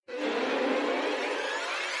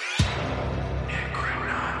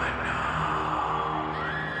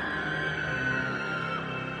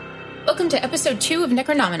Welcome to episode 2 of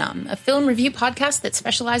Necronominom, a film review podcast that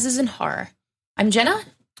specializes in horror. I'm Jenna.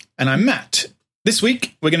 And I'm Matt. This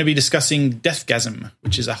week, we're going to be discussing Deathgasm,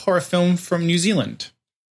 which is a horror film from New Zealand.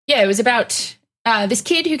 Yeah, it was about this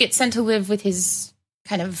kid who gets sent to live with his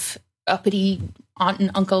kind of uppity aunt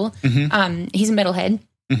and uncle. Mm-hmm. He's a metalhead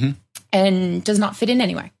and does not fit in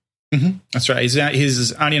anywhere. Mm-hmm. That's right.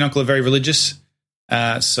 His auntie and uncle are very religious,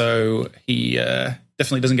 so he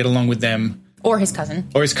definitely doesn't get along with them. Or his cousin.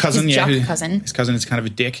 His cousin. His cousin is kind of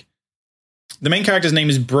a dick. The main character's name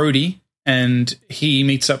is Brody, and he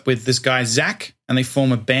meets up with this guy, Zach, and they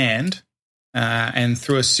form a band. And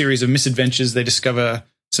through a series of misadventures, they discover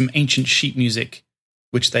some ancient sheet music,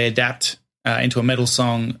 which they adapt into a metal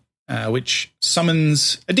song, which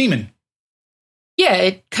summons a demon. Yeah,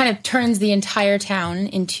 it kind of turns the entire town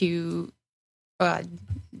into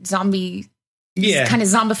zombie... Yeah, kind of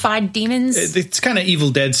zombified demons. It's kind of Evil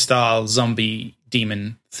Dead style zombie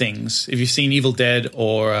demon things. If you've seen Evil Dead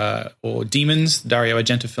or Demons, the Dario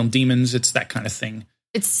Argento film Demons, it's that kind of thing.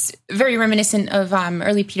 It's very reminiscent of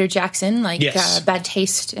early Peter Jackson, like Yes. Bad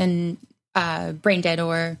Taste and Brain Dead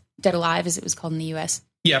or Dead Alive, as it was called in the US.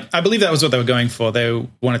 Yeah, I believe that was what they were going for. They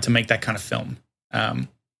wanted to make that kind of film. In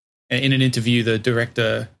an interview,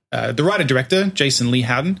 the writer-director, Jason Lee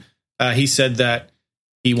Howden, he said that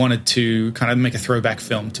he wanted to kind of make a throwback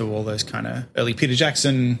film to all those kind of early Peter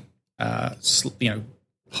Jackson,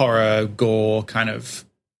 horror, gore, kind of,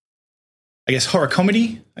 I guess, horror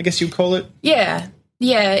comedy, I guess you'd call it. Yeah.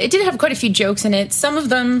 Yeah, it did have quite a few jokes in it. Some of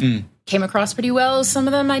them came across pretty well. Some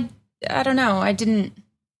of them, I don't know, I didn't.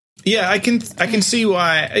 Yeah, I can see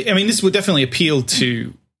why. I mean, this would definitely appeal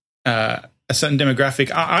to a certain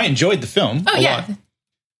demographic. I enjoyed the film a lot.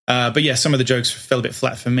 But yeah, some of the jokes fell a bit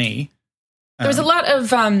flat for me. There was a lot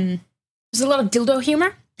of dildo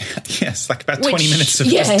humor. Yes, like about 20 minutes of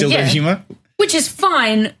just dildo humor. Which is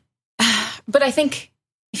fine, but I think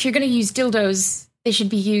if you're going to use dildos, they should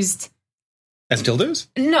be used... As dildos?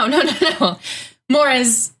 No. More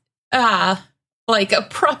as, like a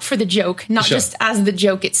prop for the joke, not just as the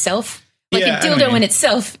joke itself. Like a dildo in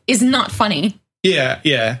itself is not funny.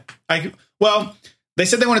 Yeah. Well, they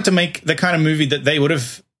said they wanted to make the kind of movie that they would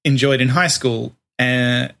have enjoyed in high school.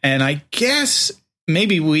 And I guess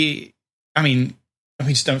maybe we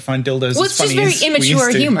just don't find dildos as funny as we used to. Well, it's just very immature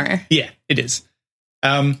humor. Yeah, it is.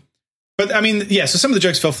 But I mean, yeah, so some of the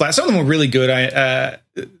jokes fell flat. Some of them were really good.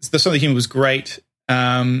 Some of the humor was great.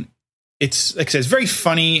 It's, like I said, it's very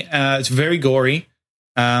funny. It's very gory.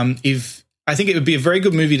 I think it would be a very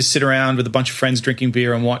good movie to sit around with a bunch of friends drinking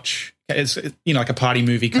beer and watch. It's, like a party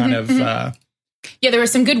movie kind of. Yeah, there were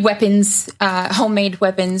some good weapons, homemade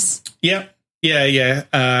weapons. Yeah. Yeah.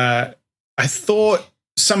 I thought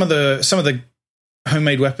some of the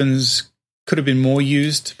homemade weapons could have been more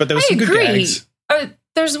used, but there was some good gags.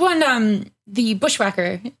 There's one, the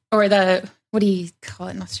bushwhacker, or the, what do you call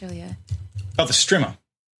it in Australia? Oh, the strimmer.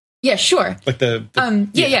 Yeah, sure. Like the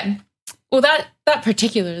yeah. Well, that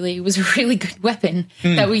particularly was a really good weapon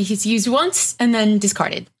that we used once and then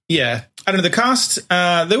discarded. Yeah. I don't know, the cast,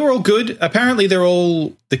 they were all good. Apparently, they're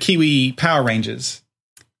all the Kiwi Power Rangers.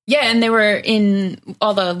 Yeah, and they were in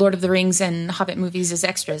all the Lord of the Rings and Hobbit movies as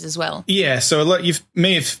extras as well. Yeah, so a lot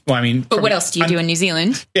But what else do you do in New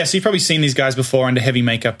Zealand? Yeah, so you've probably seen these guys before under heavy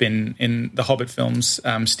makeup in the Hobbit films.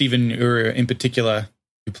 Stephen Ure, in particular,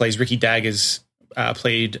 who plays Ricky Daggers,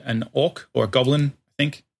 played an orc or a goblin, I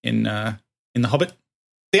think, in The Hobbit.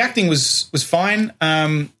 The acting was fine.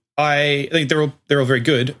 I think they're all very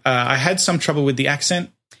good. I had some trouble with the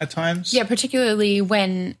accent at times. Yeah, particularly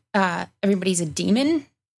when everybody's a demon.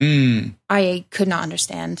 I could not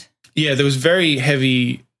understand. Yeah, there was very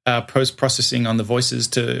heavy post-processing on the voices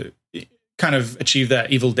to kind of achieve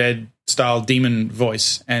that Evil Dead-style demon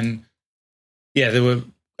voice. And, yeah, there were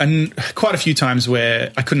quite a few times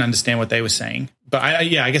where I couldn't understand what they were saying. But,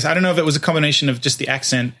 I guess I don't know if it was a combination of just the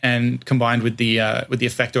accent and combined with the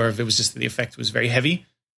effect, or if it was just that the effect was very heavy.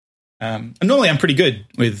 And normally I'm pretty good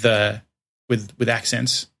with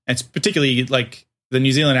accents. It's particularly, like, the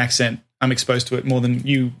New Zealand accent. I'm exposed to it more than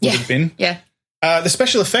you would have been. Yeah. The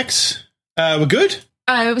special effects were good.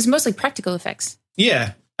 It was mostly practical effects.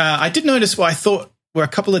 Yeah. I did notice what I thought were a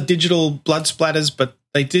couple of digital blood splatters, but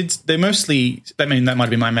they mostly, that might have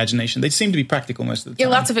been my imagination. They seemed to be practical most of the time.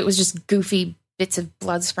 Yeah, lots of it was just goofy bits of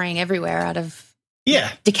blood spraying everywhere out of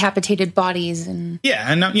decapitated bodies. And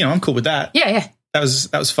I'm cool with that. Yeah. That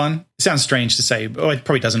was fun. It sounds strange to say, but it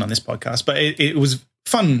probably doesn't on this podcast, but it was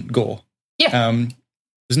fun gore. Yeah.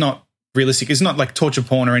 It's not realistic. It's not like torture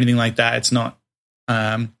porn or anything like that. It's not.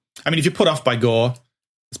 If you're put off by gore,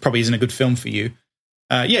 it probably isn't a good film for you.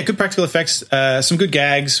 good practical effects, some good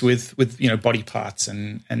gags with body parts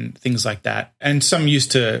and things like that, and some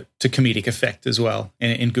used to comedic effect as well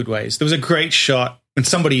in good ways. There was a great shot when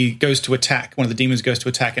somebody goes to attack, one of the demons goes to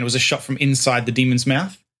attack, and it was a shot from inside the demon's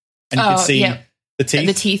mouth, and you could see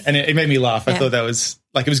the teeth, and it made me laugh. I thought that was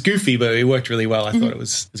it was goofy, but it worked really well. I thought it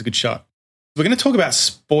was a good shot. We're going to talk about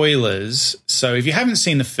spoilers, so if you haven't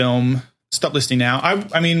seen the film, stop listening now.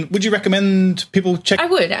 I mean, would you recommend people check? I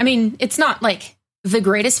would. I mean, it's not like the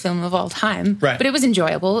greatest film of all time, right, but it was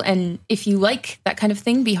enjoyable. And if you like that kind of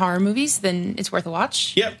thing, be horror movies, then it's worth a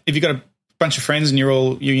watch. Yep. If you got a bunch of friends and you're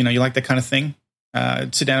all, you like that kind of thing,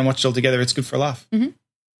 sit down and watch it all together. It's good for a laugh. Mm-hmm.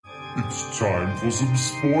 It's time for some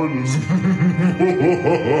spoilers.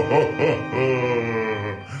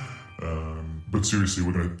 But seriously,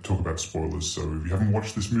 we're going to talk about spoilers. So if you haven't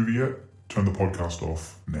watched this movie yet, turn the podcast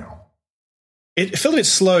off now. It felt a bit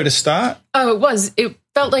slow to start. Oh, it was. It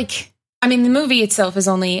felt like, I mean, the movie itself is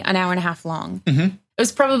only an hour and a half long. Mm-hmm. It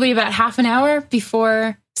was probably about half an hour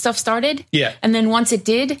before stuff started. Yeah. And then once it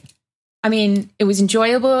did, I mean, it was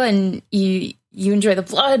enjoyable and you enjoy the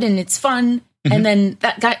blood and it's fun. Mm-hmm. And then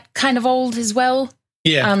that got kind of old as well.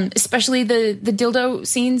 Yeah. Especially the dildo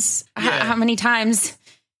scenes. Yeah. How many times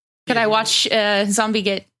could I watch a zombie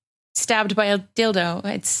get stabbed by a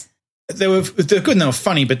dildo? They were good and they were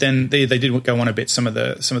funny, but then they did go on a bit some of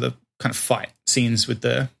the kind of fight scenes with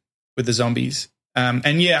the zombies.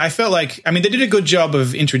 And yeah, I felt like, I mean, they did a good job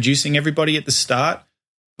of introducing everybody at the start,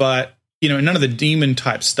 but none of the demon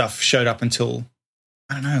type stuff showed up until,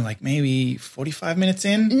 I don't know, like maybe 45 minutes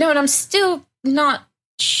in. No, and I'm still not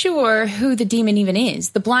sure who the demon even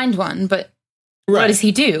is, the blind one, but What does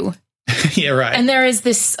he do? Yeah, right. And there is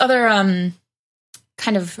this other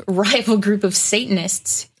kind of rival group of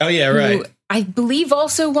Satanists. Oh, yeah, right. Who I believe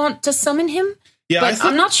also want to summon him. Yeah, but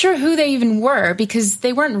I'm not sure who they even were because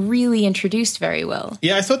they weren't really introduced very well.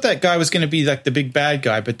 Yeah, I thought that guy was going to be like the big bad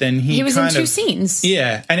guy, but then he was in two scenes.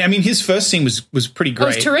 Yeah, and I mean his first scene was pretty great.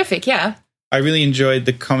 It was terrific. Yeah, I really enjoyed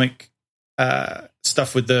the comic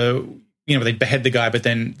stuff with the they behead the guy, but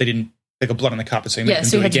then they got blood on the carpet, so he made them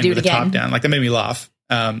do it again with the top down. Like that made me laugh.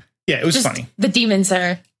 Yeah, it was funny. The demons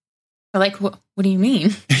are like, what do you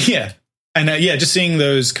mean? Yeah, and just seeing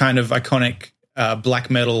those kind of iconic black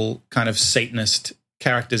metal kind of Satanist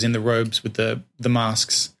characters in the robes with the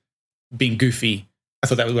masks being goofy, I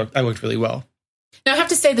thought that worked really well. Now I have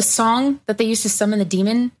to say the song that they used to summon the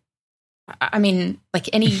demon, I mean, like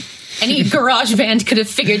any garage band could have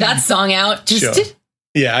figured that song out. Sure.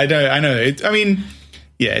 Yeah, I know.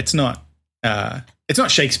 It's not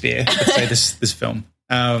Shakespeare. Let's say this film.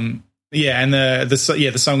 And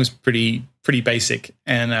the song was pretty basic,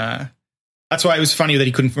 and that's why it was funny that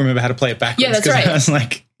he couldn't remember how to play it backwards. Yeah, that's right. I was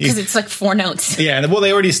like, because it's like 4 notes. Yeah, well,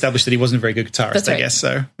 they already established that he wasn't a very good guitarist, right. I guess.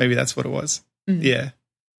 So maybe that's what it was. Mm-hmm. Yeah,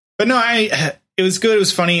 but no, it was good. It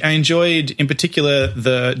was funny. I enjoyed, in particular,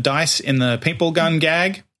 the dice in the paintball gun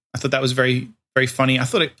gag. I thought that was very, very funny. I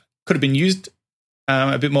thought it could have been used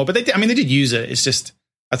a bit more, but they did use it. It's just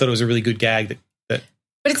I thought it was a really good gag. But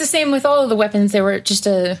it's the same with all of the weapons. They were just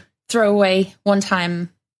a throwaway one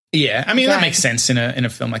time. Yeah, I mean that makes sense in a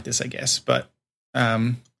film like this, I guess. But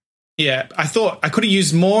I thought I could have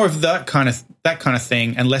used more of that kind of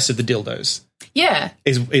thing and less of the dildos. Yeah,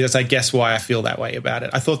 is I guess why I feel that way about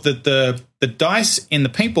it. I thought that the dice in the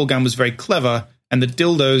paintball gun was very clever, and the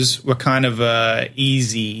dildos were kind of a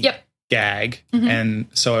easy gag, mm-hmm. and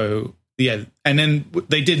so yeah, and then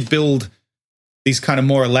they did build these kind of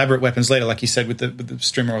more elaborate weapons later, like you said, with the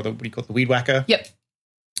strimmer or the what do you call it, the weed whacker. Yep,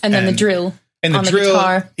 and then the drill. And the drill,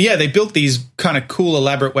 guitar. Yeah, they built these kind of cool,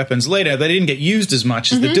 elaborate weapons later. They didn't get used as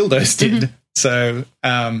much as mm-hmm. the dildos did. Mm-hmm. So,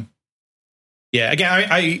 again,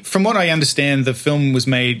 I from what I understand, the film was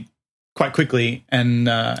made quite quickly, and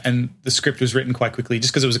the script was written quite quickly,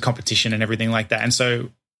 just because it was a competition and everything like that. And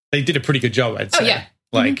so they did a pretty good job, I'd say. Oh, yeah.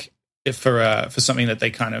 Like for something that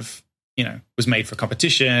they kind of was made for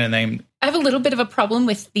competition. And I have a little bit of a problem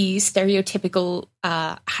with the stereotypical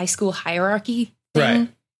high school hierarchy thing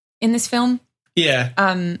in this film. Yeah.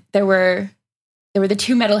 There were the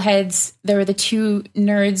 2 metalheads. There were the 2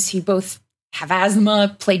 nerds who both have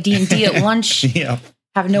asthma, play D&D at lunch,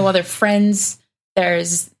 have no other friends.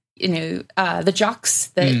 There's, the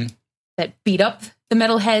jocks that beat up the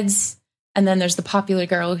metalheads. And then there's the popular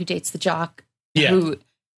girl who dates the jock who,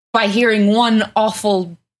 by hearing one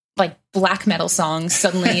awful, like, black metal song,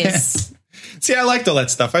 suddenly is... See, I liked all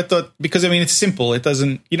that stuff. I thought, because, it's simple. You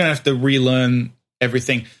don't have to relearn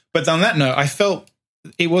everything. But on that note, I felt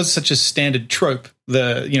it was such a standard trope,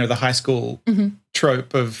 the high school mm-hmm.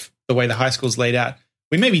 trope of the way the high school's laid out.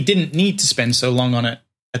 We maybe didn't need to spend so long on it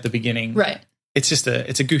at the beginning. Right. it's just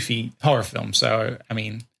it's a goofy horror film. So, I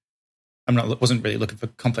mean, wasn't really looking for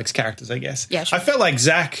complex characters, I guess. Yeah, sure. I felt like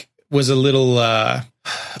Zach was a little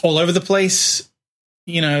all over the place.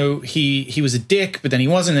 You know, he was a dick, but then he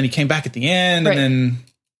wasn't. Then he came back at the end, right. and then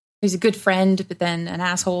he's a good friend, but then an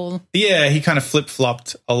asshole. Yeah, he kind of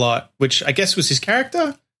flip-flopped a lot, which I guess was his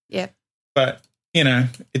character. Yeah. But, you know,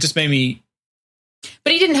 it just made me...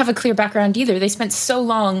 But he didn't have a clear background either. They spent so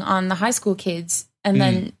long on the high school kids, and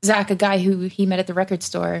then Zach, a guy who he met at the record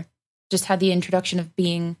store, just had the introduction of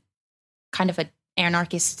being kind of an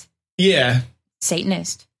anarchist. Yeah.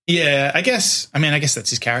 Satanist. Yeah, I guess that's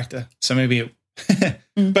his character. So maybe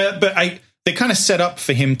But they kind of set up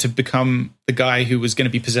for him to become the guy who was going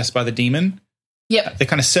to be possessed by the demon. Yep. They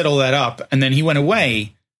kind of set all that up, and then he went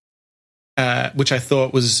away, which I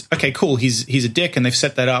thought was, okay, cool. He's a dick, and they've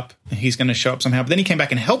set that up. He's going to show up somehow. But then he came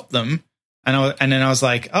back and helped them, and then I was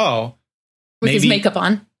like, oh. With his makeup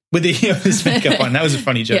on. With his makeup on. That was a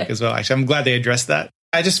funny joke as well, actually. I'm glad they addressed that.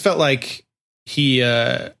 I just felt like he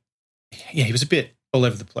was a bit all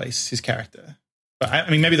over the place, his character. But I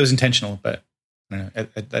mean, maybe that was intentional, but I don't know.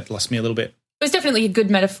 That lost me a little bit. It was definitely a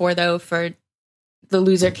good metaphor, though, for the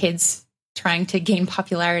loser kids trying to gain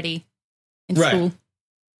popularity in school.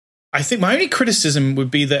 I think my only criticism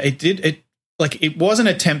would be that it was an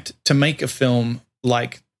attempt to make a film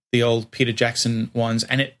like the old Peter Jackson ones,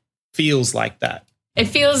 and it feels like that. It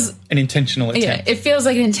feels an intentional attempt. Yeah, it feels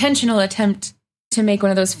like an intentional attempt to make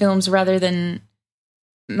one of those films rather than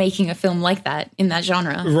making a film like that in that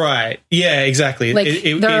genre. Right. Yeah, exactly. Like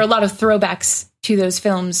there are a lot of throwbacks to those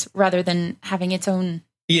films rather than having its own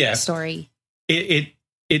story. It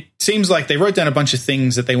seems like they wrote down a bunch of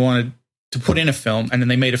things that they wanted to put in a film, and then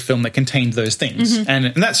they made a film that contained those things. Mm-hmm.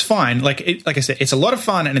 And that's fine. Like I said, it's a lot of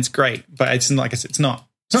fun and it's great, but it's like I said, it's not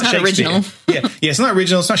Shakespeare. Original. yeah, it's not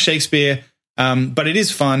original. It's not Shakespeare. But it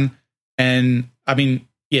is fun. And I mean,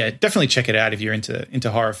 yeah, definitely check it out if you're into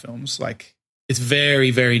horror films. Like it's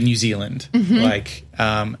very, very New Zealand.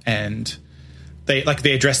 Mm-hmm. And they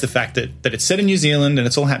address the fact that it's set in New Zealand and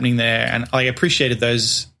it's all happening there. And I appreciated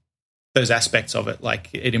those aspects of it. Like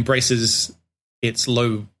it embraces its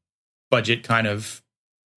low budget kind of,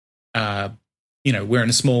 we're in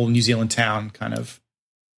a small New Zealand town kind of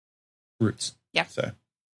roots. Yeah.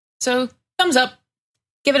 So thumbs up.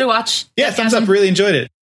 Give it a watch. Yeah, thumbs up. Really enjoyed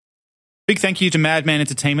it. Big thank you to Madman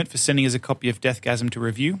Entertainment for sending us a copy of Deathgasm to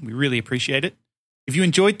review. We really appreciate it. If you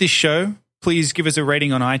enjoyed this show, please give us a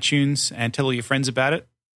rating on iTunes and tell all your friends about it.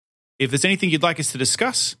 If there's anything you'd like us to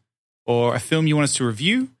discuss or a film you want us to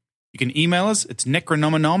review, you can email us. It's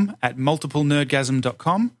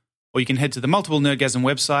necronomenom@multiplenerdgasm.com, or you can head to the Multiple Nerdgasm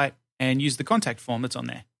website and use the contact form that's on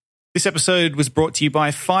there. This episode was brought to you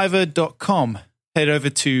by Fiverr.com. Head over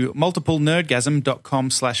to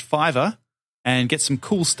multiplenerdgasm.com/Fiverr and get some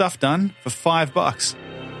cool stuff done for $5.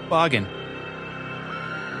 Bargain.